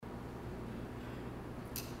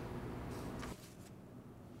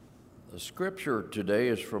The scripture today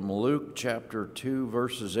is from Luke chapter 2,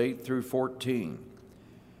 verses 8 through 14.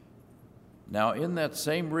 Now, in that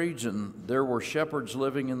same region, there were shepherds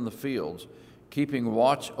living in the fields, keeping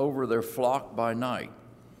watch over their flock by night.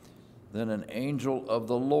 Then an angel of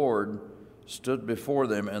the Lord stood before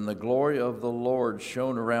them, and the glory of the Lord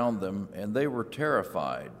shone around them, and they were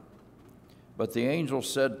terrified. But the angel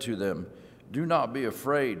said to them, "Do not be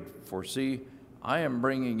afraid, for see, I am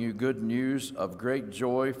bringing you good news of great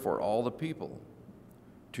joy for all the people.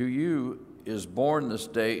 To you is born this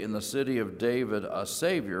day in the city of David a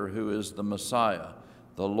Savior who is the Messiah,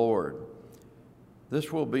 the Lord.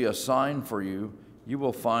 This will be a sign for you. You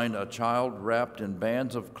will find a child wrapped in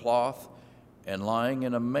bands of cloth and lying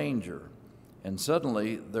in a manger." And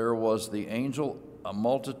suddenly there was the angel, a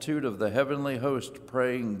multitude of the heavenly host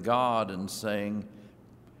praising God and saying,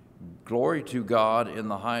 "Glory to God in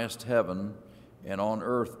the highest heaven, and on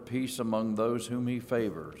earth peace among those whom he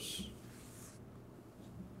favors."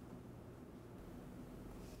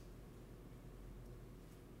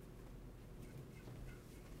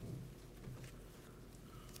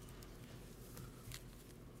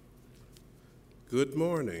 Good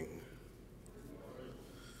morning.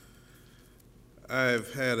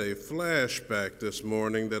 I've had a flashback this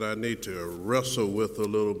morning that I need to wrestle with a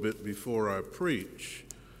little bit before I preach.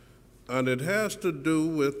 And it has to do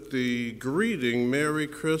with the greeting, Merry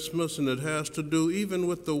Christmas, and it has to do even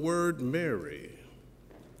with the word Mary.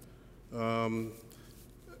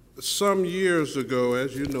 Some years ago,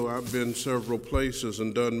 as you know, I've been several places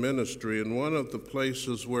and done ministry, and one of the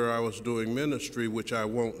places where I was doing ministry, which I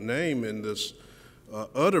won't name in this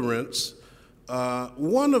utterance,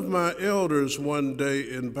 one of my elders one day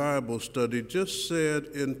in Bible study just said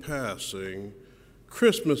in passing,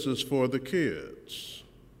 "Christmas is for the kids,"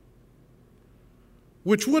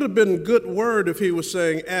 which would have been a good word if he was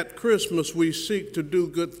saying, at Christmas we seek to do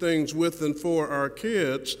good things with and for our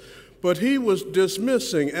kids, but he was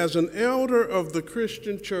dismissing, as an elder of the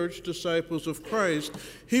Christian Church, Disciples of Christ,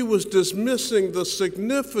 he was dismissing the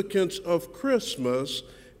significance of Christmas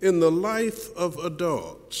in the life of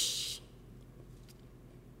adults.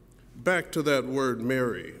 Back to that word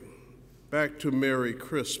Mary, back to Merry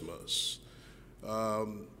Christmas.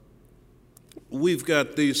 We've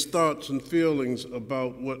got these thoughts and feelings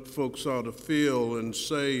about what folks ought to feel and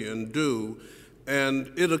say and do, and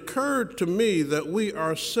it occurred to me that we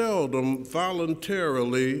are seldom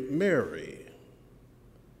voluntarily merry.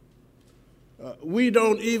 We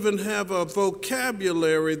don't even have a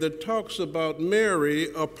vocabulary that talks about Mary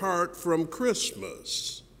apart from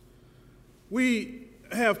Christmas. We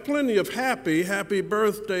have plenty of happy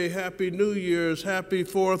birthday, happy New Year's, happy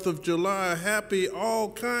 4th of July, happy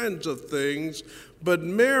all kinds of things, but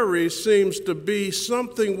Mary seems to be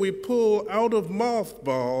something we pull out of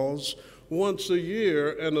mothballs once a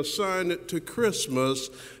year and assign it to Christmas,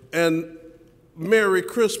 and Merry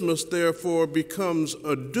Christmas therefore becomes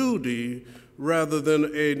a duty rather than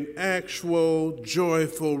an actual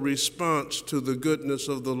joyful response to the goodness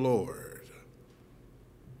of the Lord.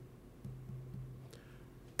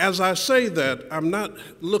 As I say that, I'm not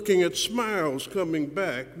looking at smiles coming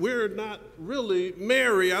back. We're not really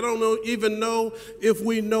merry. I don't even know if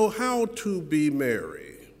we know how to be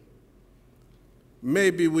merry.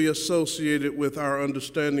 Maybe we associate it with our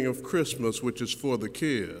understanding of Christmas, which is for the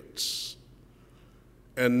kids,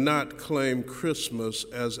 and not claim Christmas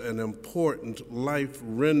as an important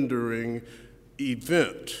life-rendering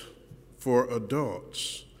event for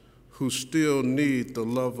adults who still need the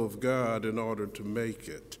love of God in order to make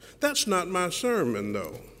it. That's not my sermon,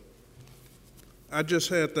 though. I just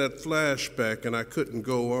had that flashback, and I couldn't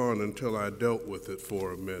go on until I dealt with it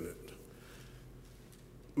for a minute.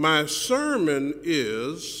 My sermon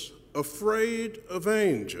is Afraid of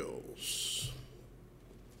Angels.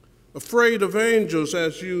 Afraid of Angels.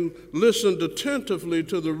 As you listened attentively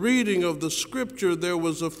to the reading of the scripture, there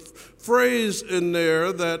was a phrase in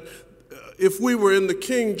there that if we were in the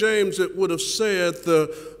King James, it would have said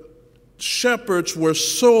the shepherds were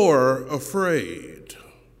sore afraid.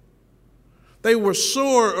 They were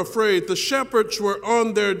sore afraid. The shepherds were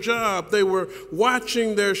on their job. They were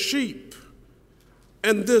watching their sheep.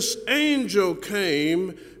 And this angel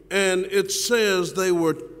came, and it says they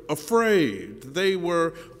were afraid. They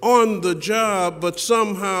were on the job, but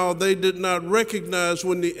somehow they did not recognize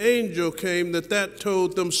when the angel came that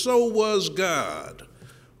told them so was God.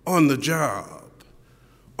 On the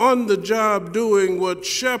job doing what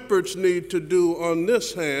shepherds need to do on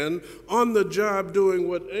this hand, on the job doing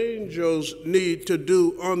what angels need to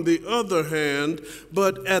do on the other hand,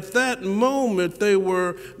 but at that moment they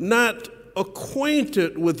were not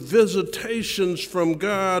acquainted with visitations from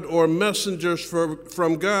God or messengers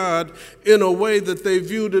from God in a way that they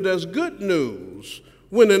viewed it as good news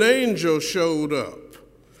when an angel showed up.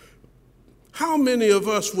 How many of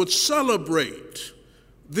us would celebrate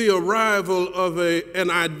the arrival of an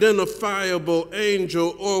identifiable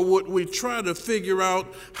angel, or would we try to figure out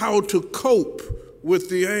how to cope with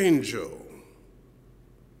the angel?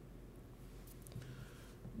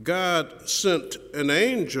 God sent an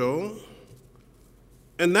angel,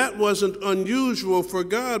 and that wasn't unusual for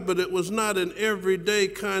God, but it was not an everyday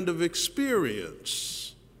kind of experience.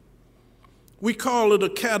 We call it a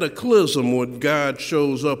cataclysm when God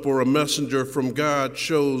shows up or a messenger from God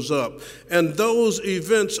shows up. And those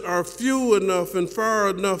events are few enough and far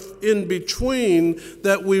enough in between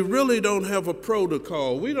that we really don't have a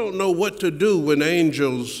protocol. We don't know what to do when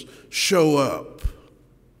angels show up.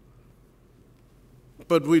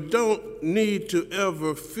 But we don't need to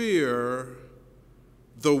ever fear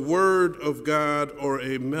the word of God or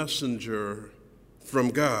a messenger from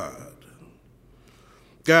God.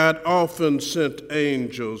 God often sent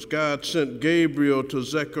angels. God sent Gabriel to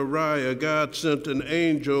Zechariah. God sent an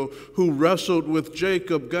angel who wrestled with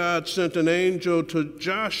Jacob. God sent an angel to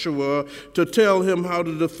Joshua to tell him how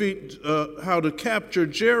to capture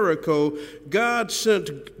Jericho. God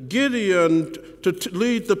sent Gideon to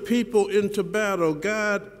lead the people into battle.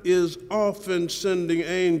 God is often sending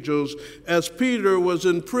angels. As Peter was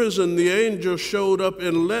in prison, the angel showed up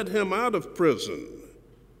and let him out of prison.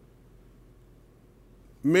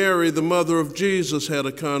 Mary, the mother of Jesus, had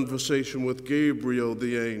a conversation with Gabriel,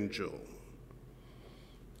 the angel.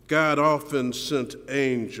 God often sent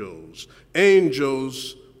angels.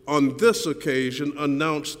 Angels, on this occasion,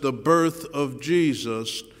 announced the birth of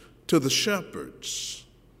Jesus to the shepherds.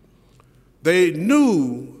 They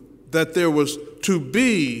knew that there was to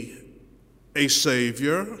be a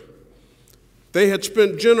Savior. They had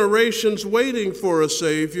spent generations waiting for a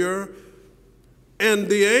Savior. And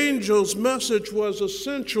the angel's message was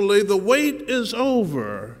essentially, the wait is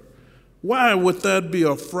over. Why would that be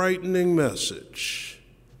a frightening message?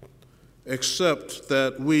 Except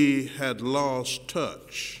that we had lost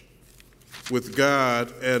touch with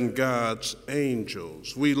God and God's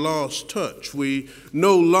angels. We lost touch. We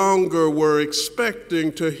no longer were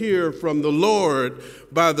expecting to hear from the Lord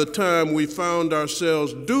by the time we found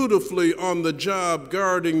ourselves dutifully on the job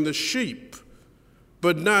guarding the sheep,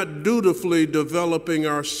 but not dutifully developing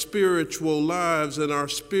our spiritual lives and our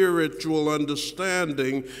spiritual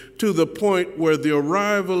understanding to the point where the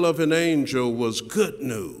arrival of an angel was good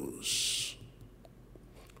news.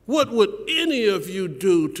 What would any of you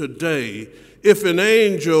do today if an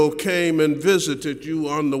angel came and visited you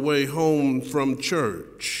on the way home from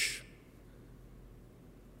church?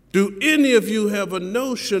 Do any of you have a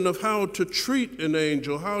notion of how to treat an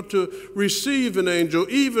angel, how to receive an angel,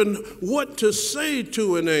 even what to say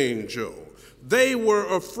to an angel? They were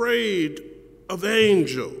afraid of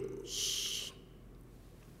angels.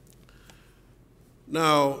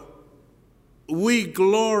 Now, we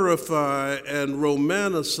glorify and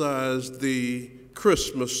romanticize the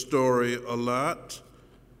Christmas story a lot.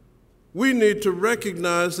 We need to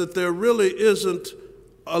recognize that there really isn't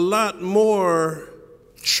a lot more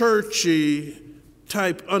churchy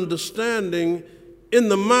type understanding in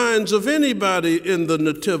the minds of anybody in the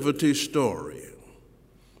nativity story.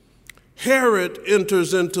 Herod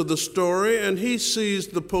enters into the story and he sees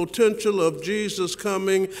the potential of Jesus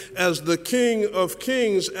coming as the King of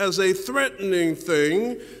Kings as a threatening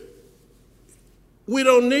thing. We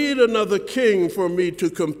don't need another king for me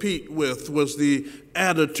to compete with, was the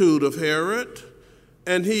attitude of Herod.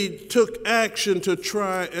 And he took action to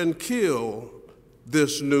try and kill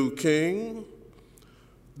this new king.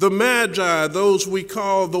 The Magi, those we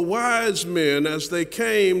call the wise men, as they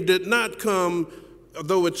came, did not come,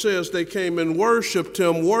 though it says they came and worshiped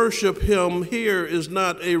him. Worship him here is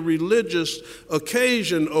not a religious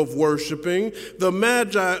occasion of worshiping. The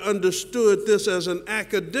Magi understood this as an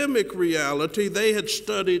academic reality. They had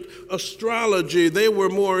studied astrology. They were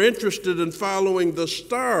more interested in following the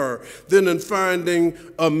star than in finding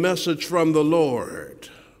a message from the Lord.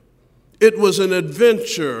 It was an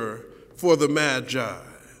adventure for the Magi.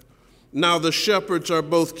 Now the shepherds are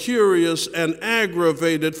both curious and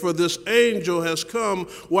aggravated, for this angel has come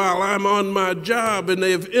while I'm on my job and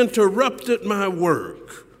they have interrupted my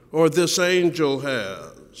work, or this angel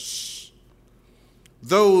has.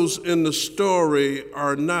 Those in the story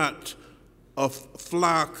are not a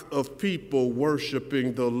flock of people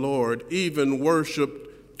worshiping the Lord, even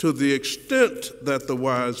worshiped to the extent that the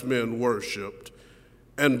wise men worshiped,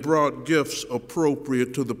 and brought gifts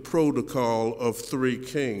appropriate to the protocol of three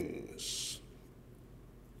kings.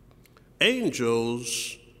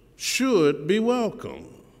 angels should be welcome.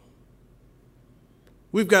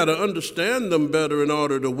 We've got to understand them better in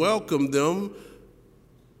order to welcome them.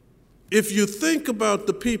 If you think about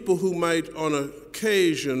the people who might on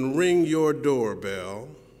occasion ring your doorbell,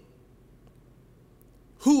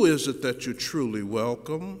 who is it that you truly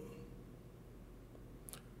welcome?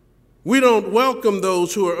 We don't welcome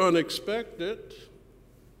those who are unexpected.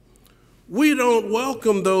 We don't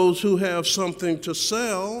welcome those who have something to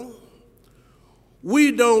sell.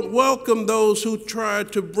 We don't welcome those who try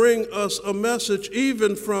to bring us a message,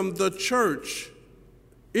 even from the church,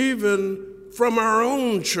 even from our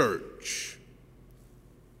own church.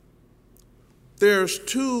 There's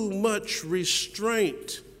too much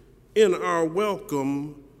restraint in our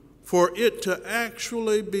welcome for it to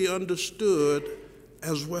actually be understood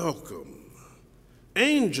as welcome.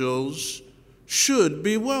 Angels should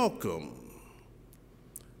be welcome.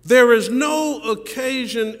 There is no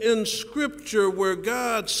occasion in Scripture where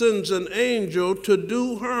God sends an angel to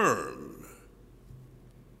do harm.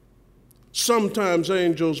 Sometimes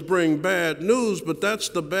angels bring bad news, but that's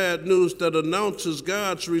the bad news that announces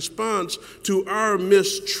God's response to our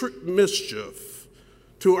mischief,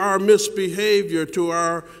 to our misbehavior, to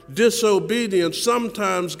our disobedience.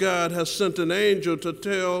 Sometimes God has sent an angel to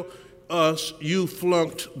tell us, you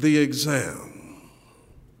flunked the exam.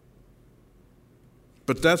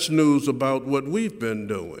 But that's news about what we've been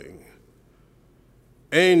doing.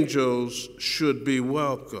 Angels should be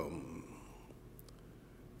welcome.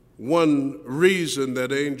 One reason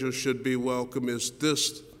that angels should be welcome is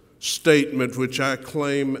this statement, which I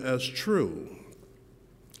claim as true.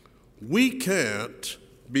 We can't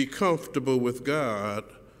be comfortable with God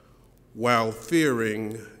while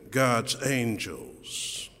fearing God's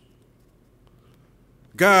angels.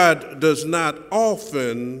 God does not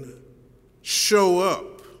often show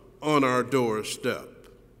up on our doorstep.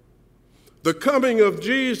 The coming of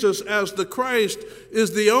Jesus as the Christ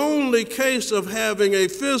is the only case of having a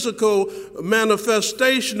physical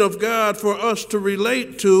manifestation of God for us to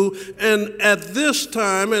relate to. And at this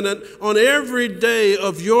time and on every day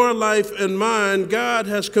of your life and mine, God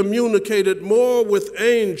has communicated more with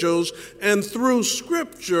angels and through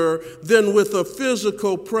Scripture than with a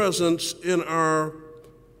physical presence in our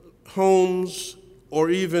homes or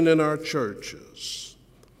even in our churches.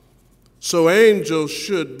 So angels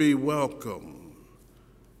should be welcome.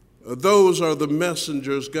 Those are the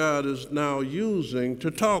messengers God is now using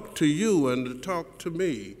to talk to you and to talk to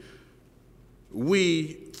me.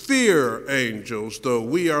 We fear angels, though.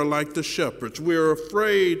 We are like the shepherds. We are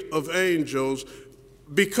afraid of angels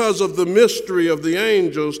because of the mystery of the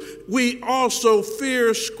angels. We also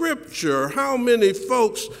fear Scripture. How many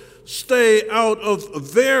folks stay out of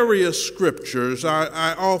various scriptures?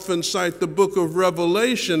 I often cite the book of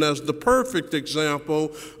Revelation as the perfect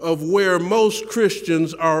example of where most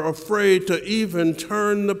Christians are afraid to even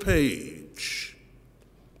turn the page.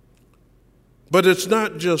 But it's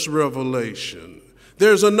not just Revelation.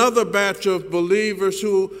 There's another batch of believers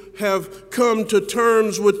who have come to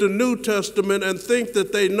terms with the New Testament and think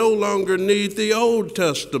that they no longer need the Old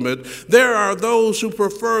Testament. There are those who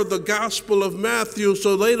prefer the Gospel of Matthew,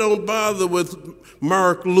 so they don't bother with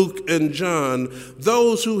Mark, Luke, and John.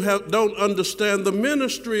 Those who don't understand the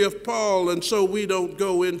ministry of Paul, and so we don't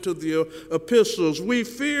go into the epistles. We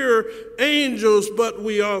fear angels, but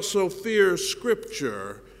we also fear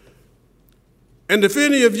Scripture. And if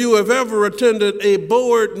any of you have ever attended a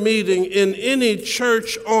board meeting in any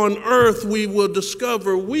church on earth, we will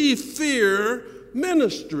discover we fear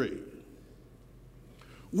ministry.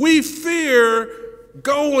 We fear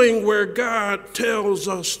going where God tells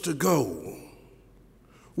us to go.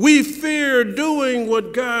 We fear doing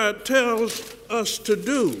what God tells us to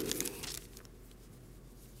do.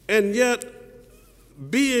 And yet,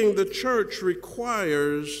 being the church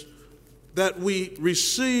requires that we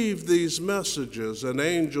receive these messages, and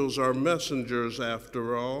angels are messengers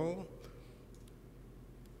after all.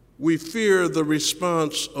 We fear the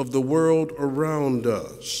response of the world around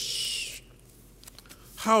us.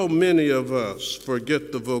 How many of us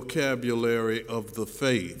forget the vocabulary of the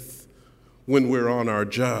faith when we're on our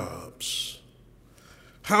jobs?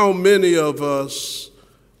 How many of us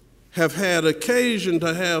have had occasion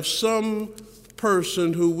to have some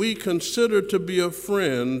person who we consider to be a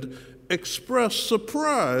friend express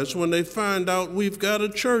surprise when they find out we've got a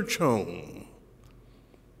church home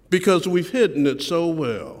because we've hidden it so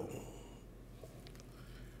well?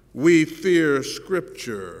 We fear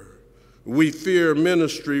Scripture. We fear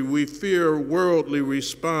ministry. We fear worldly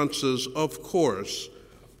responses. Of course,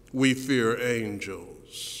 we fear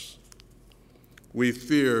angels. We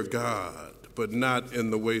fear God, but not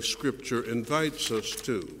in the way Scripture invites us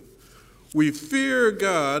to. We fear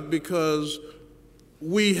God because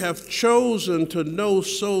we have chosen to know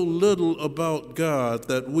so little about God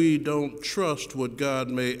that we don't trust what God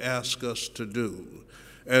may ask us to do.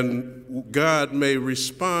 And God may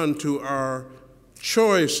respond to our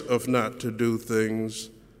choice of not to do things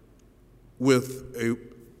with a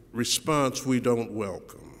response we don't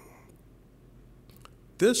welcome.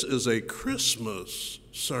 This is a Christmas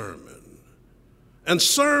sermon. And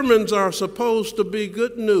sermons are supposed to be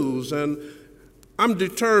good news, and I'm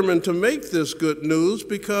determined to make this good news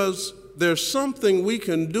because there's something we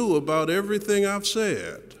can do about everything I've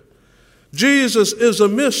said. Jesus is a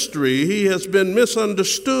mystery. He has been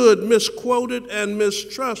misunderstood, misquoted, and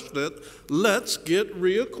mistrusted. Let's get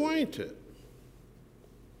reacquainted.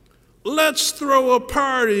 Let's throw a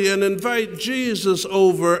party and invite Jesus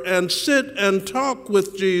over and sit and talk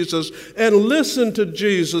with Jesus and listen to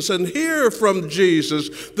Jesus and hear from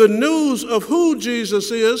Jesus. The news of who Jesus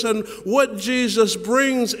is and what Jesus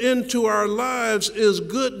brings into our lives is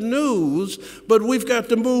good news, but we've got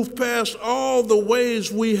to move past all the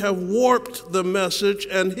ways we have warped the message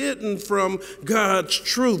and hidden from God's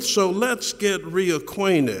truth. So let's get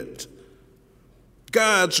reacquainted.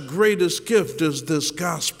 God's greatest gift is this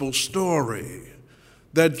gospel story,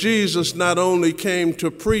 that Jesus not only came to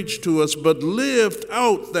preach to us, but lived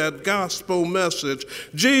out that gospel message.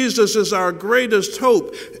 Jesus is our greatest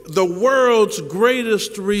hope, the world's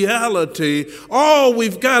greatest reality. All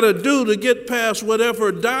we've got to do to get past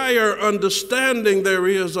whatever dire understanding there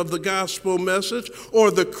is of the gospel message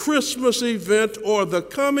or the Christmas event or the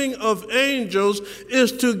coming of angels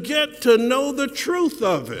is to get to know the truth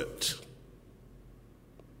of it.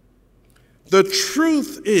 The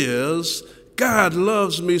truth is, God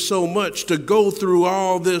loves me so much to go through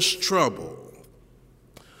all this trouble.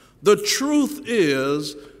 The truth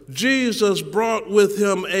is, Jesus brought with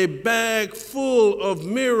him a bag full of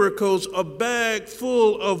miracles, a bag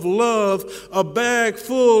full of love, a bag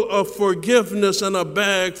full of forgiveness, and a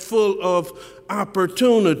bag full of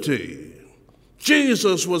opportunity.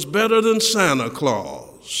 Jesus was better than Santa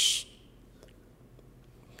Claus.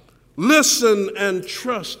 Listen and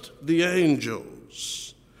trust the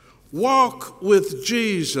angels. Walk with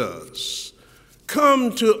Jesus.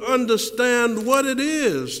 Come to understand what it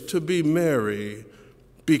is to be merry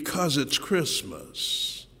because it's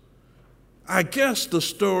Christmas. I guess the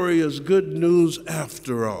story is good news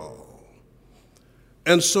after all.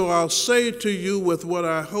 And so I'll say to you with what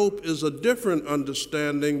I hope is a different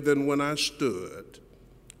understanding than when I stood,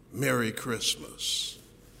 Merry Christmas.